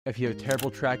If you have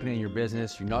terrible tracking in your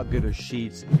business, you're not good with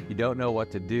sheets, you don't know what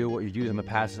to do, what you've used in the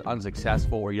past is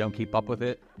unsuccessful, or you don't keep up with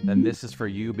it, then this is for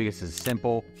you because it's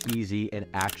simple, easy, and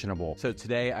actionable. So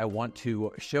today I want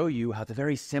to show you how to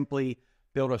very simply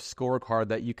build a scorecard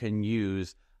that you can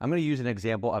use. I'm going to use an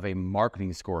example of a marketing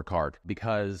scorecard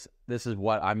because this is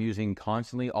what I'm using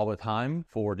constantly all the time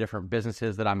for different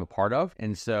businesses that I'm a part of.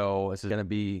 And so this is going to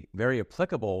be very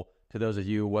applicable to those of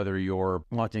you, whether you're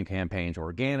launching campaigns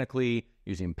organically,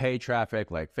 using paid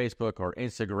traffic like Facebook or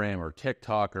Instagram or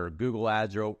TikTok or Google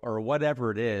Ads or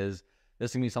whatever it is.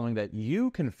 This can be something that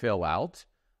you can fill out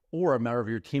or a member of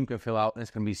your team can fill out. And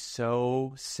it's going to be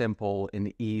so simple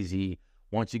and easy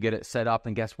once you get it set up.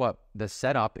 And guess what? The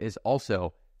setup is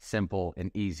also simple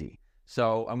and easy.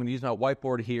 So I'm going to use my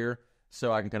whiteboard here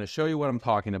so I can kind of show you what I'm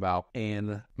talking about. And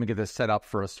let me get this set up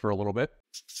for us for a little bit.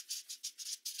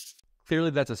 Clearly,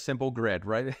 that's a simple grid,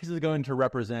 right? This is going to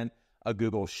represent a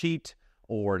Google Sheet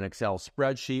or an Excel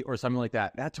spreadsheet or something like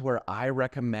that. That's where I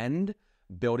recommend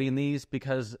building these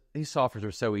because these softwares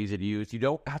are so easy to use. You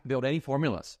don't have to build any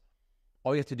formulas.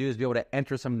 All you have to do is be able to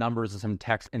enter some numbers and some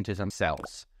text into some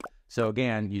cells. So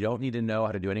again, you don't need to know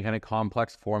how to do any kind of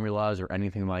complex formulas or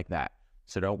anything like that.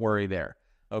 So don't worry there,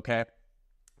 okay?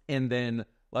 And then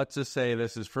let's just say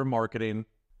this is for marketing.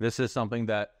 This is something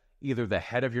that either the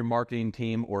head of your marketing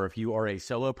team or if you are a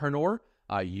solopreneur,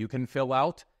 you can fill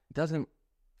out. It doesn't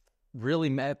really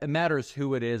matter. It matters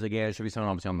who it is. Again, it should be someone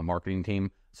obviously on the marketing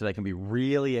team so they can be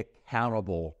really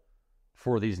accountable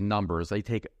for these numbers. They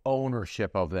take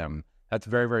ownership of them. That's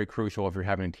very, very crucial if you're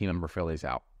having a team member fill these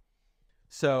out.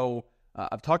 So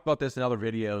I've talked about this in other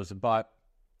videos, but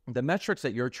the metrics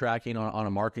that you're tracking on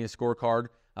a marketing scorecard,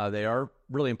 they are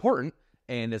really important,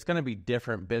 and it's going to be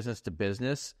different business to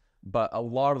business. But a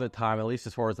lot of the time, at least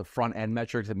as far as the front end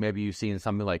metrics that maybe you see in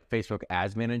something like Facebook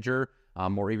Ads Manager,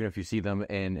 or even if you see them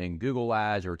in Google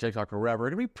Ads or TikTok or wherever,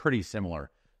 it'll be pretty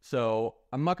similar. So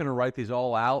I'm not going to write these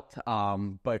all out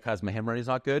because my handwriting is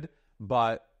not good,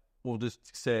 but we'll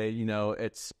just say,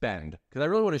 it's spend. Because I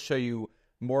really want to show you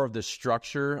more of the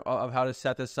structure of how to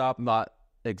set this up, not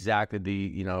exactly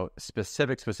the,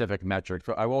 specific metrics,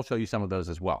 but I will show you some of those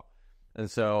as well. And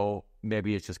so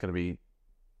maybe it's just going to be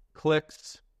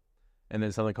clicks, and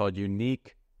then something called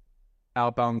unique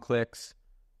outbound clicks,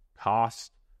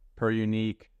 cost per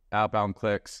unique outbound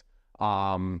clicks.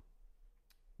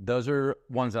 Those are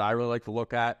ones that I really like to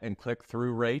look at, and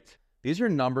click-through rate. These are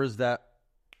numbers that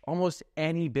almost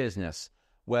any business,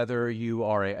 whether you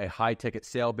are a high-ticket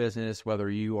sale business, whether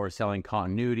you are selling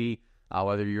continuity,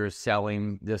 whether you're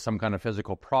selling just some kind of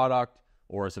physical product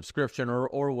or a subscription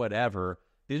or whatever,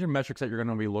 these are metrics that you're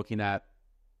going to be looking at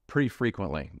pretty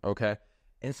frequently, okay?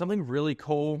 And something really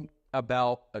cool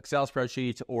about Excel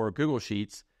spreadsheets or Google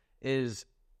Sheets is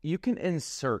you can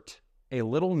insert a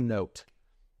little note.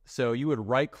 So you would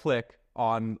right-click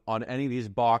on any of these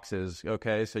boxes,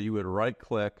 okay? So you would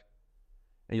right-click,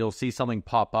 and you'll see something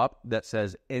pop up that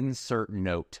says Insert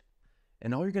Note.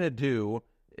 And all you're going to do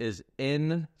is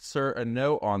insert a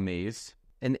note on these.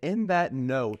 And in that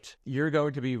note, you're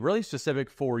going to be really specific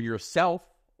for yourself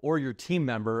or your team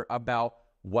member about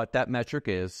what that metric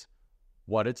is,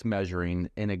 what it's measuring,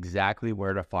 and exactly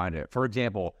where to find it. For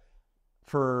example,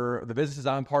 for the businesses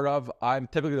I'm part of, I'm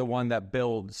typically the one that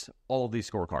builds all of these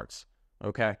scorecards,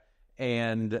 okay?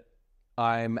 And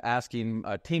I'm asking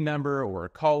a team member or a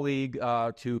colleague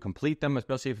to complete them,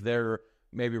 especially if they're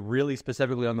maybe really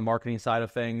specifically on the marketing side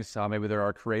of things. Maybe they're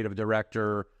our creative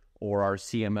director or our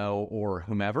CMO or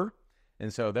whomever.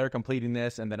 And so they're completing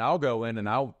this, and then I'll go in and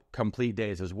I'll complete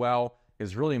days as well.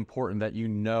 It's really important that you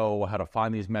know how to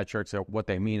find these metrics, or what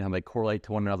they mean, how they correlate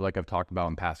to one another, like I've talked about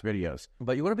in past videos.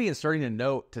 But you want to be inserting a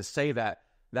note to say that.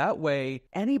 That way,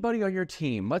 anybody on your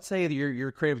team, let's say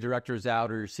your creative director's out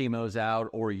or your CMO's out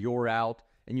or you're out,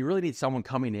 and you really need someone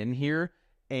coming in here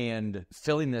and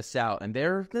filling this out, and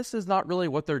this is not really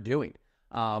what they're doing.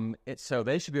 So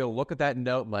they should be able to look at that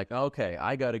note and like, okay,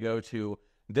 I got to go to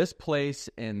this place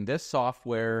in this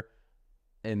software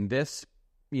in this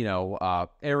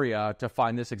area to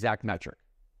find this exact metric.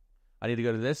 I need to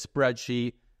go to this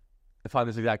spreadsheet to find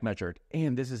this exact metric.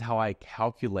 And this is how I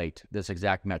calculate this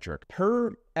exact metric.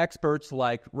 Per experts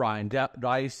like Ryan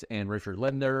Dice and Richard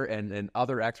Lindner and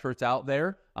other experts out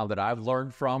there that I've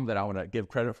learned from, that I want to give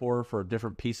credit for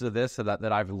different pieces of this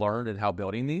that I've learned and how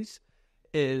building these,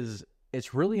 is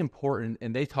it's really important.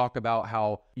 And they talk about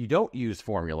how you don't use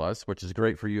formulas, which is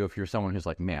great for you if you're someone who's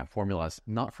like, man, formulas,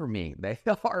 not for me. They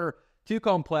are too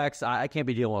complex. I can't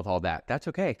be dealing with all that. That's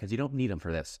okay, because you don't need them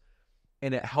for this.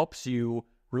 And it helps you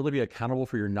really be accountable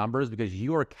for your numbers because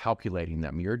you are calculating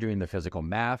them. You're doing the physical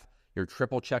math. You're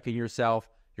triple checking yourself.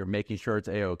 You're making sure it's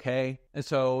A-okay. And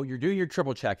so you're doing your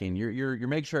triple checking. You're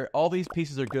making sure all these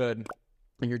pieces are good,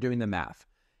 and you're doing the math.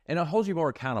 And it holds you more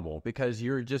accountable because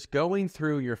you're just going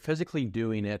through, you're physically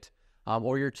doing it,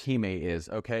 or your teammate is,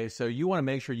 okay? So you want to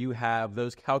make sure you have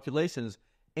those calculations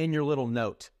in your little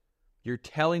note. You're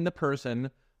telling the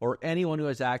person or anyone who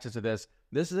has access to this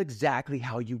is exactly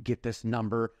how you get this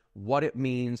number, what it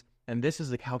means, and this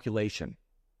is the calculation,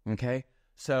 okay?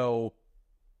 So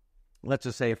let's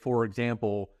just say, for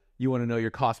example, you want to know your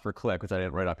cost per click, which I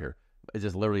didn't write up here. It's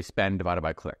just literally spend divided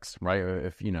by clicks, right?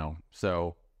 If you know,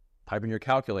 so type in your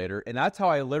calculator, and that's how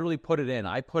I literally put it in.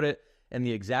 I put it in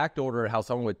the exact order how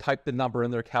someone would type the number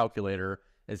in their calculator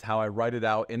is how I write it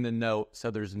out in the note, so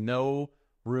there's no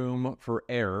room for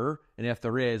error, and if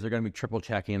there is, they're going to be triple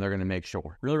checking, and they're going to make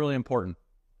sure. Really, really important.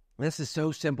 This is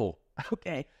so simple,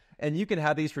 okay? And you can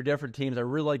have these for different teams. I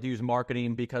really like to use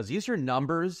marketing because these are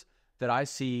numbers that I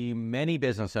see many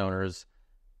business owners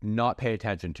not pay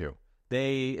attention to.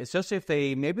 Especially if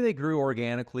maybe they grew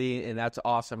organically, and that's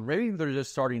awesome. Maybe they're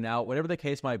just starting out, whatever the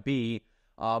case might be.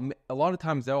 A lot of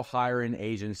times they'll hire an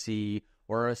agency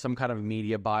or some kind of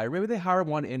media buyer. Maybe they hire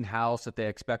one in-house that they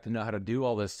expect to know how to do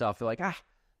all this stuff. They're like,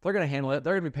 they're going to handle it.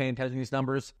 They're going to be paying attention to these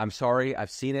numbers. I'm sorry.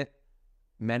 I've seen it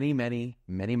many, many,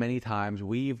 many, many times.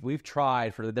 We've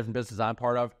tried for the different businesses I'm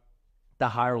part of to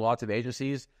hire lots of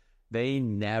agencies. They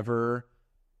never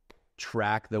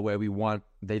track the way we want.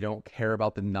 They don't care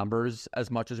about the numbers as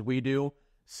much as we do.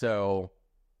 So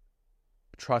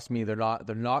trust me, they're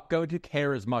not going to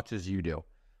care as much as you do.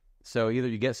 So either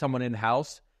you get someone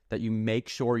in-house that you make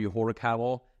sure you hold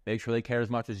accountable, make sure they care as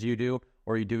much as you do,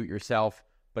 or you do it yourself.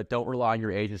 But don't rely on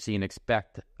your agency and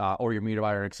expect, or your media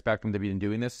buyer and expect them to be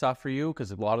doing this stuff for you,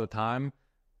 because a lot of the time,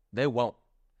 they won't.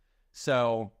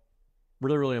 So,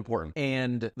 really, really important.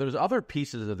 And there's other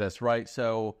pieces of this, right?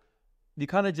 So, you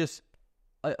kind of just,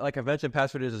 like I mentioned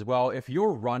past videos as well, if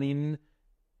you're running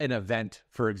an event,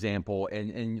 for example,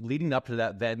 and leading up to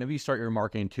that event, maybe you start your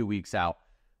marketing 2 weeks out,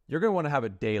 you're going to want to have a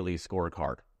daily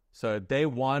scorecard. So, day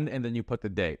 1, and then you put the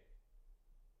date.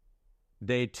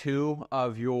 Day 2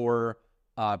 of your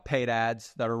paid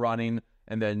ads that are running,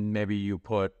 and then maybe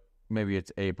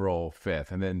it's April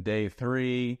 5th, and then day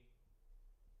 3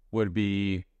 would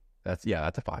be, that's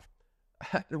a 5.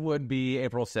 It would be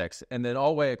April 6th, and then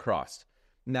all the way across.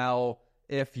 Now,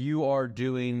 if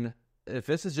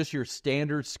this is just your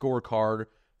standard scorecard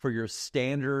for your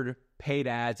standard paid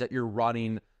ads that you're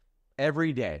running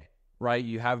every day, right?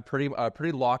 You have a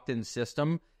pretty locked in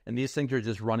system, and these things are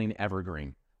just running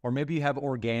evergreen. Or maybe you have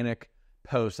organic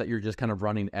posts that you're just kind of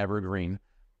running evergreen.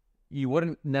 You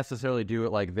wouldn't necessarily do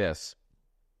it like this.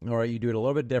 All right, you do it a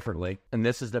little bit differently. And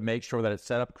this is to make sure that it's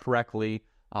set up correctly,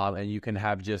 and you can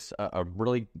have just a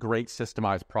really great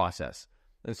systemized process.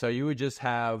 And so you would just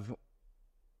have,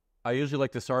 I usually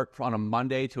like to start on a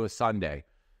Monday to a Sunday.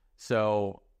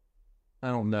 So I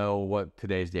don't know what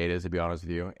today's date is, to be honest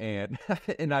with you. And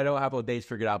and I don't have the dates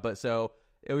figured out, but so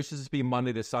it would just be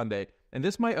Monday to Sunday. And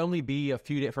this might only be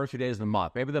first few days of the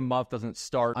month. Maybe the month doesn't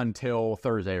start until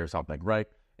Thursday or something, right?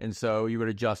 And so you would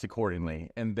adjust accordingly.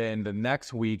 And then the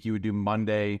next week, you would do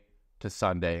Monday to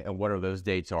Sunday and whatever those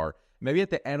dates are. Maybe at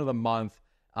the end of the month,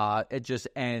 it just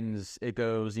ends. It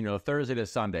goes, Thursday to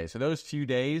Sunday. So those few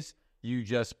days, you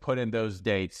just put in those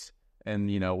dates and,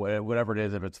 whatever it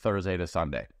is, if it's Thursday to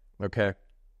Sunday, okay?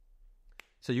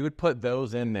 So you would put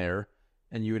those in there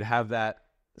and you would have that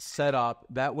set up.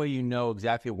 That way you know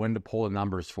exactly when to pull the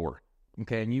numbers for.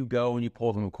 Okay, and you go and you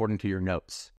pull them according to your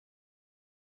notes.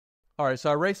 All right, so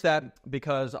I erased that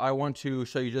because I want to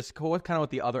show you just what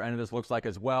the other end of this looks like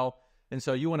as well. And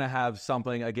so you want to have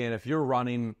something, again, if you're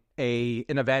running an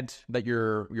event that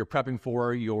you're prepping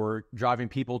for, you're driving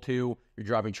people to, you're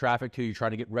driving traffic to, you're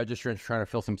trying to get registrants, you're trying to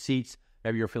fill some seats,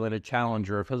 maybe you're filling a challenge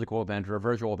or a physical event or a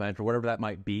virtual event or whatever that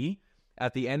might be.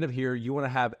 At the end of here, you want to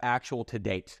have actual to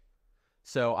date.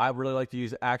 So I really like to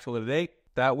use actual to date.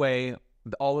 That way,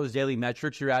 all those daily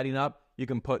metrics you're adding up, you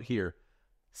can put here.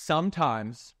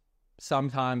 Sometimes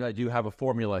I do have a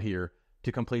formula here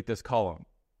to complete this column.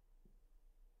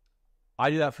 I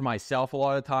do that for myself a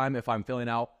lot of the time if I'm filling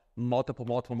out multiple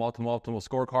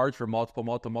scorecards for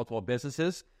multiple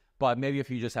businesses. But maybe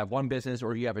if you just have one business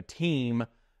or you have a team,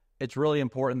 it's really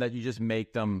important that you just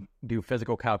make them do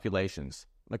physical calculations.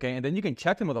 Okay, and then you can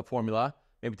check them with a formula,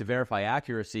 maybe to verify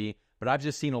accuracy. But I've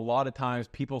just seen a lot of times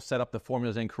people set up the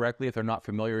formulas incorrectly if they're not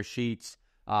familiar with sheets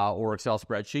or Excel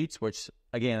spreadsheets, which,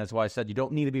 again, that's why I said you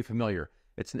don't need to be familiar.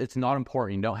 It's not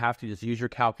important. You don't have to. Just use your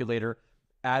calculator,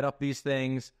 add up these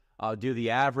things, do the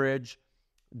average,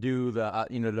 do the,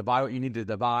 divide what you need to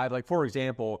divide. Like, for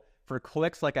example, for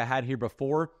clicks like I had here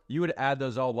before, you would add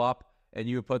those all up, and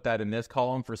you would put that in this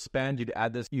column for spend. You'd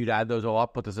add those all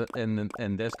up, put this in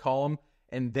this column.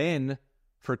 And then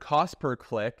for cost per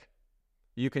click,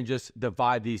 you can just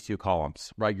divide these two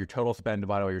columns, right? Your total spend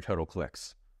divided by your total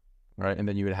clicks, right? And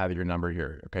then you would have your number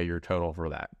here, okay, your total for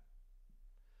that.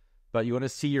 But you want to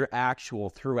see your actual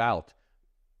throughout,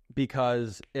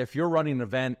 because if you're running an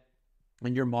event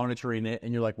and you're monitoring it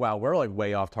and you're like, wow, we're like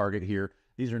way off target here.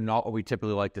 These are not what we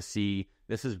typically like to see.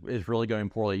 This is really going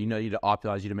poorly. You need to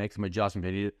optimize, you need to make some adjustments.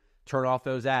 You need to turn off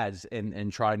those ads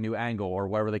and try a new angle or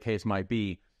whatever the case might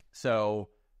be. So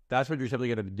that's what you're typically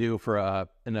going to do for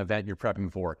an event you're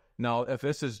prepping for. Now, if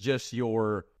this is just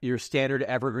your standard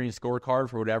evergreen scorecard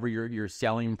for whatever you're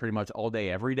selling pretty much all day,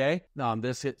 every day,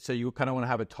 so you kind of want to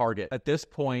have a target. At this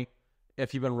point,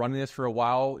 if you've been running this for a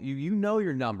while, you know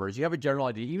your numbers. You have a general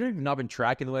idea. Even if you've not been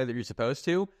tracking the way that you're supposed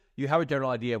to, you have a general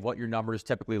idea of what your numbers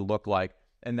typically look like.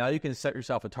 And now you can set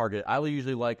yourself a target. I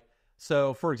usually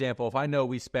so for example, if I know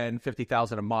we spend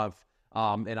 $50,000 a month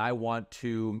and I want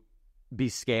to be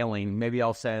scaling, maybe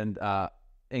I'll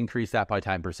increase that by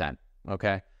 10%,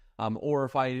 okay? Or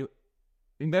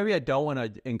maybe I don't want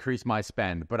to increase my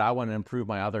spend, but I want to improve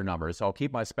my other numbers. So I'll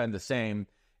keep my spend the same,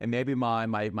 and maybe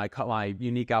my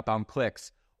unique outbound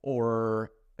clicks,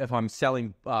 or if I'm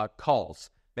selling calls,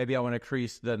 maybe I want to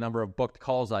increase the number of booked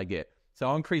calls I get. So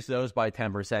I'll increase those by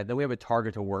 10%. Then we have a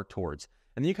target to work towards.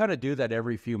 And you kind of do that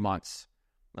every few months,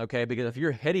 okay? Because if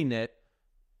you're hitting it,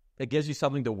 it gives you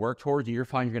something to work towards, and you're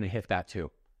going to hit that too.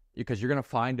 Because you're going to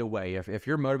find a way. If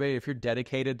you're motivated, if you're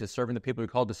dedicated to serving the people you're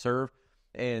called to serve,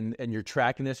 and you're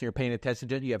tracking this and you're paying attention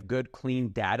to it, you have good, clean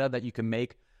data that you can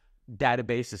make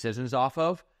database decisions off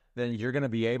of, then you're going to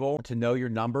be able to know your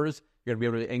numbers. You're going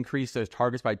to be able to increase those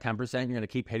targets by 10%. You're going to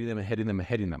keep hitting them and hitting them and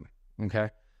hitting them, okay?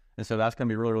 And so that's going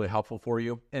to be really, really helpful for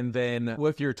you. And then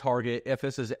with your target, if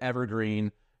this is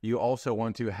evergreen, you also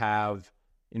want to have,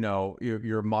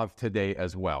 your month to date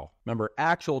as well. Remember,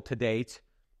 actual to date,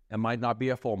 it might not be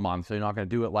a full month, so you're not going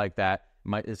to do it like that.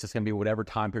 It's just going to be whatever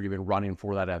time period you've been running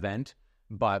for that event.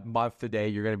 But month to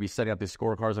date, you're going to be setting up these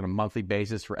scorecards on a monthly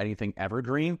basis for anything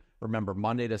evergreen. Remember,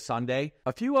 Monday to Sunday.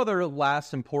 A few other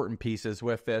last important pieces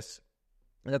with this.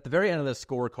 And at the very end of the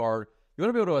scorecard, you want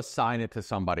to be able to assign it to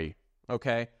somebody,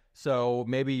 okay? So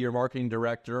maybe your marketing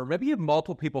director, or maybe you have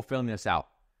multiple people filling this out.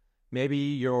 Maybe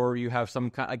you have some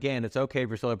kind, again, it's okay if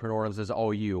you're solopreneur and this is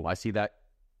all you. I see that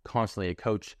constantly. I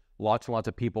coach lots and lots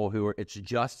of people who it's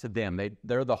just to them.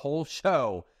 They're the whole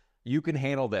show. You can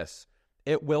handle this.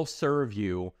 It will serve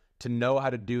you to know how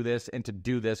to do this and to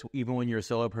do this even when you're a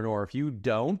solopreneur. If you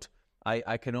don't,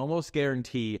 I can almost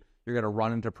guarantee you're going to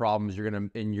run into problems. You're going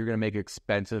to make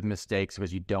expensive mistakes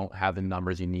because you don't have the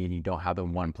numbers you need and you don't have them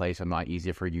in one place and not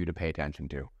easy for you to pay attention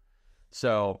to.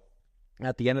 So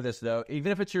at the end of this, though,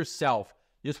 even if it's yourself,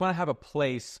 you just want to have a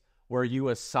place where you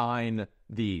assign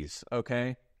these,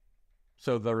 okay?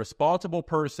 So the responsible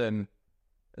person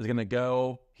is going to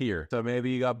go here. So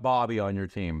maybe you got Bobby on your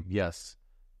team. Yes,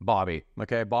 Bobby.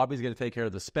 Okay, Bobby's going to take care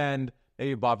of the spend.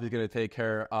 Maybe Bobby's going to take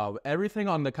care of everything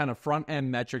on the kind of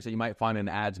front-end metrics that you might find in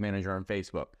Ads Manager on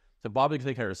Facebook. So Bobby's going to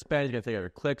take care of spend. He's going to take care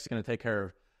of clicks. He's going to take care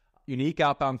of unique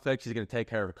outbound clicks. He's going to take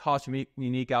care of cost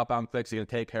unique outbound clicks. He's going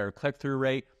to take care of click-through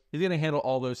rate. He's going to handle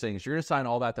all those things. You're going to assign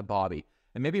all that to Bobby.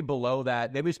 And maybe below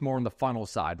that, maybe it's more on the funnel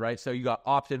side, right? So you got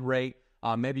opt-in rate.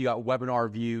 Maybe you got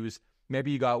webinar views.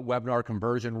 Maybe you got webinar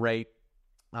conversion rate.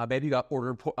 Maybe you got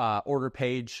order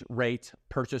page rate,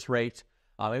 purchase rate.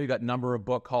 Maybe you got number of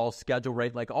book calls, schedule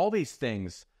rate, like all these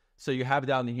things. So you have it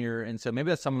down here. And so maybe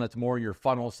that's someone that's more your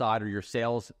funnel side or your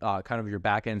sales, kind of your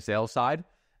back-end sales side.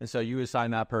 And so you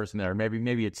assign that person there.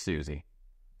 Maybe it's Susie.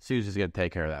 Susie's going to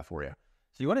take care of that for you.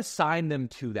 So you want to assign them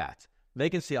to that. They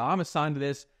can see, I'm assigned to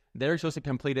this. They're supposed to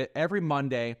complete it every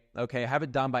Monday. Okay, have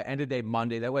it done by end of day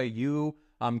Monday. That way you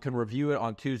can review it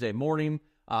on Tuesday morning,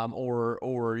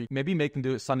 or maybe make them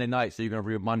do it Sunday night so you can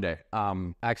review it Monday.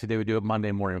 Actually, they would do it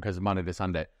Monday morning because it's Monday to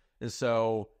Sunday. And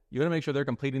so you want to make sure they're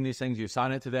completing these things. You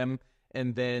assign it to them,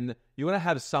 and then you want to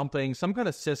have some kind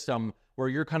of system where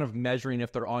you're kind of measuring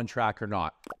if they're on track or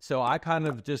not. So I kind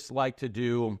of just like to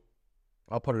do,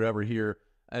 I'll put it over here.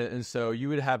 And so you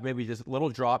would have maybe just little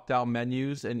drop-down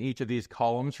menus in each of these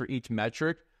columns for each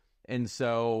metric. And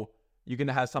so you can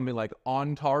have something like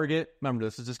on target. Remember,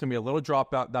 this is just going to be a little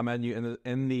drop-down menu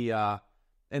in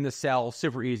the cell.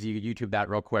 Super easy. You can YouTube that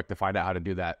real quick to find out how to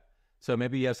do that. So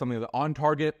maybe you have something like on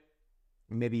target,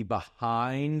 maybe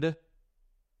behind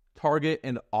target,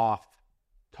 and off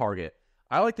target.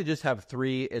 I like to just have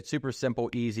 3. It's super simple,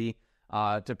 easy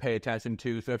to pay attention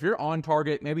to. So if you're on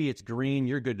target, maybe it's green,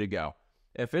 you're good to go.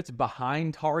 If it's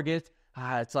behind target,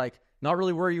 it's like Not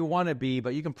really where you want to be,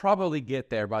 but you can probably get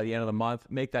there by the end of the month.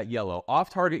 Make that yellow.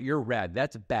 Off target, you're red.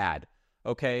 That's bad,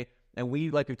 okay? And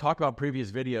like we've talked about in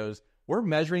previous videos, we're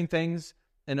measuring things,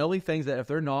 and only things that if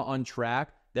they're not on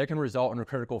track, that can result in a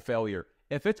critical failure.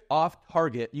 If it's off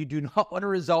target, you do not want to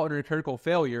result in a critical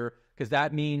failure, because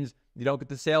that means you don't get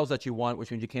the sales that you want,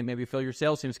 which means you can't maybe fill your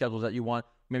sales team schedules that you want.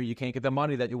 Maybe you can't get the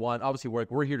money that you want. Obviously,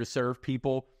 we're here to serve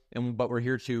people, but we're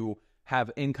here to have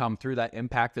income through that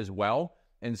impact as well.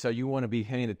 And so you want to be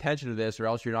paying attention to this, or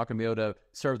else you're not going to be able to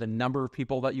serve the number of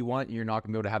people that you want. You're not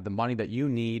going to be able to have the money that you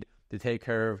need to take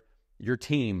care of your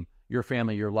team, your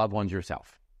family, your loved ones,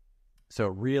 yourself. So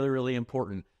really, really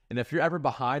important. And if you're ever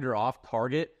behind or off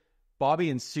target, Bobby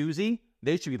and Susie,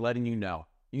 they should be letting you know.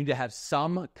 You need to have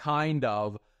some kind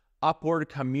of upward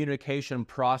communication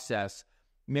process.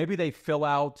 Maybe they fill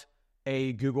out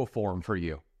a Google form for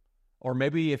you. Or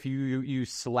maybe if you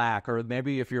use Slack, or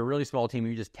maybe if you're a really small team,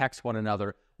 you just text one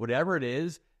another. Whatever it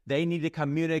is, they need to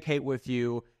communicate with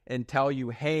you and tell you,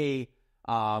 hey,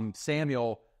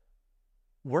 Samuel,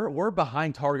 we're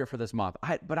behind target for this month.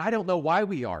 But I don't know why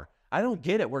we are. I don't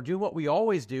get it. We're doing what we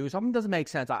always do. Something doesn't make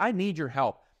sense. I need your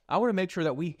help. I want to make sure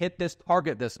that we hit this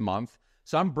target this month.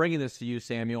 So I'm bringing this to you,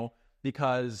 Samuel,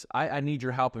 because I need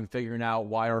your help in figuring out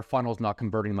why our funnel's not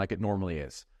converting like it normally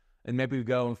is. And maybe we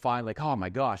go and find like, oh my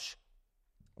gosh,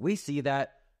 we see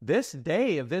that this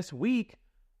day of this week,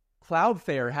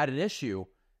 Cloudflare had an issue,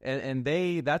 and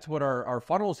that's what our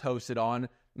funnel's hosted on.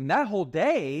 And that whole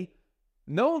day,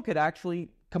 no one could actually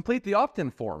complete the opt-in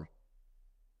form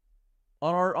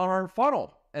on our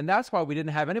funnel. And that's why we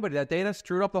didn't have anybody that day, and it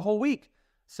screwed up the whole week.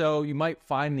 So you might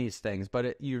find these things,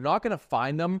 but you're not going to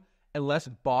find them unless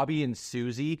Bobby and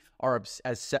Susie are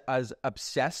as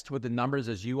obsessed with the numbers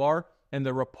as you are, and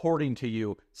they're reporting to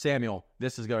you, Samuel,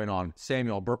 this is going on.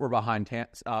 Samuel, we're behind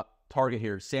target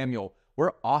here. Samuel,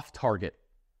 we're off target.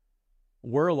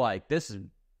 We're like, this is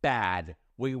bad.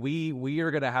 We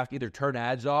are going to have to either turn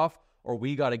ads off, or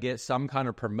we got to get some kind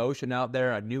of promotion out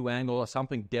there, a new angle, or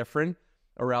something different,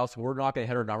 or else we're not going to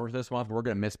hit our numbers this month. We're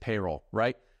going to miss payroll,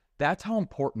 right? That's how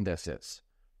important this is,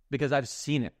 because I've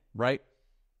seen it, right?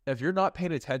 If you're not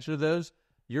paying attention to those,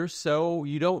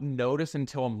 you don't notice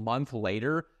until a month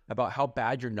later about how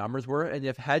bad your numbers were. And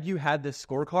had you had this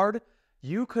scorecard,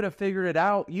 you could have figured it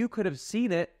out. You could have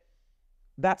seen it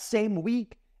that same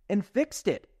week and fixed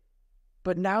it.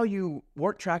 But now you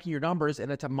weren't tracking your numbers,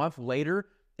 and it's a month later,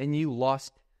 and you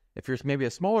lost, if you're maybe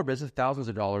a smaller business, thousands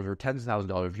of dollars or tens of thousands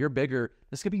of dollars. If you're bigger,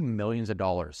 this could be millions of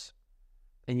dollars.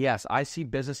 And yes, I see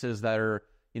businesses that are,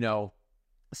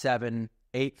 7,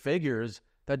 8 figures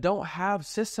that don't have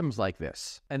systems like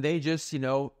this. And they just,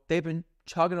 they've been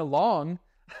chugging along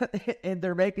and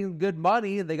they're making good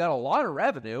money and they got a lot of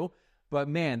revenue, but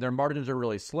man, their margins are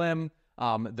really slim.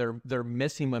 They're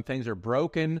missing when things are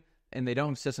broken, and they don't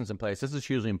have systems in place. This is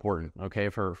hugely important, okay,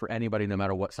 for anybody, no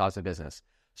matter what size of business.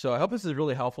 So I hope this is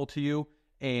really helpful to you.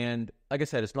 And like I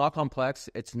said, it's not complex.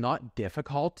 It's not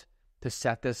difficult to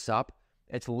set this up.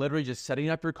 It's literally just setting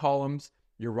up your columns.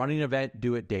 You're running an event,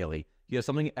 do it daily. You have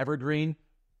something evergreen,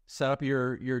 set up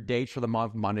your dates for the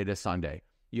month, Monday to Sunday.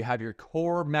 You have your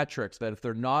core metrics that if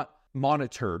they're not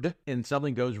monitored and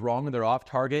something goes wrong and they're off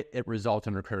target, it results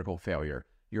in a critical failure.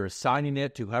 You're assigning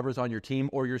it to whoever's on your team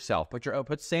or yourself.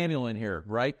 Put Samuel in here,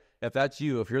 right? If that's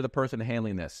you, if you're the person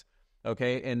handling this,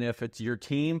 okay? And if it's your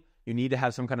team, you need to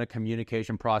have some kind of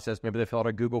communication process. Maybe they fill out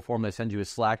a Google form, they send you a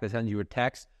Slack, they send you a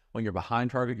text. When you're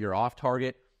behind target, you're off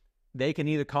target. They can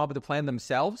either come up with a plan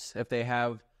themselves if they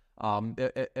have,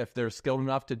 if they're skilled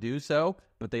enough to do so,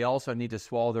 but they also need to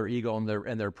swallow their ego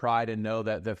and their pride and know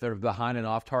that if they're behind and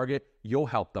off target, you'll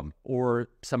help them, or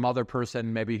some other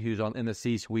person maybe who's in the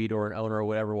C-suite or an owner or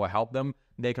whatever will help them.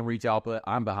 They can reach out, but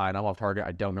I'm behind, I'm off target,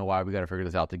 I don't know why, we got to figure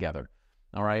this out together.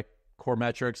 All right, core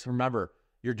metrics. Remember,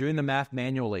 you're doing the math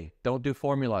manually. Don't do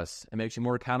formulas. It makes you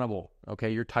more accountable.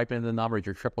 Okay, you're typing in the numbers,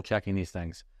 you're triple checking these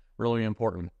things. Really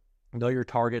important. Know your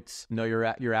targets, know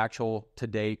your actual to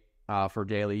date for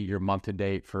daily, your month to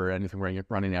date for anything where you're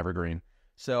running evergreen.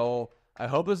 So I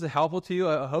hope this is helpful to you.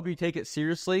 I hope you take it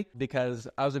seriously, because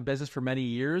I was in business for many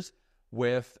years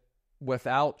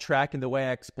without tracking the way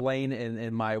I explain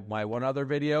in my one other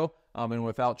video, and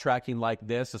without tracking like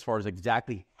this as far as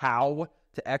exactly how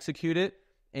to execute it.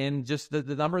 And just the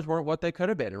numbers weren't what they could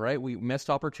have been, right? We missed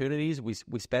opportunities. We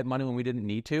spent money when we didn't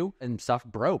need to, and stuff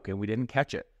broke and we didn't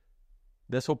catch it.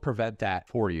 This will prevent that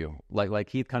for you. Like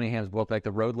Keith Cunningham's book, like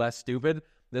The Road Less Stupid,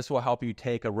 this will help you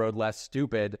take a road less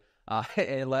stupid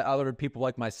and let other people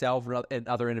like myself and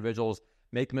other individuals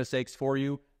make mistakes for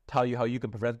you, tell you how you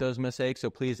can prevent those mistakes. So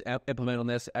please implement on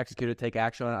this, execute it, take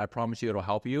action on it. I promise you it'll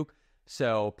help you.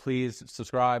 So please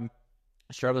subscribe,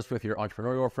 Share this with your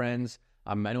entrepreneurial friends,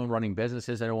 anyone running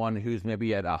businesses, anyone who's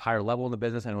maybe at a higher level in the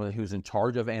business, anyone who's in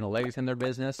charge of analytics in their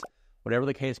business. Whatever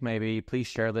the case may be, please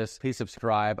share this. Please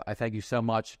subscribe. I thank you so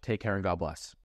much. Take care and God bless.